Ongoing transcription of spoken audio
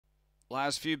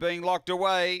Last few being locked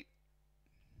away.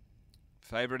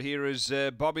 Favourite here is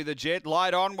Bobby the Jet.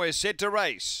 Light on, we're set to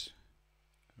race.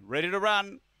 Ready to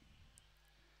run.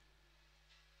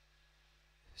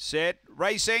 Set,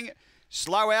 racing.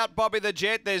 Slow out, Bobby the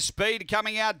Jet. There's speed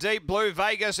coming out deep. Blue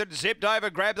Vegas had zipped over,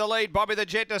 grabbed the lead. Bobby the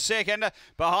Jet to second.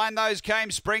 Behind those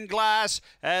came Spring Glass.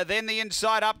 Then the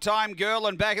inside Uptime Girl,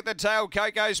 and back at the tail,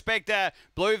 Coco Spectre.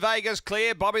 Blue Vegas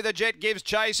clear. Bobby the Jet gives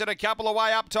chase, and a couple away,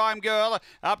 Uptime Girl.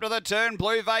 Up to the turn,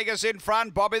 Blue Vegas in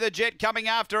front. Bobby the Jet coming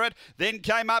after it. Then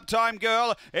came Uptime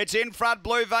Girl. It's in front,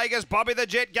 Blue Vegas. Bobby the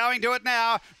Jet going to it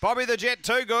now. Bobby the Jet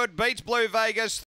too good. Beats Blue Vegas.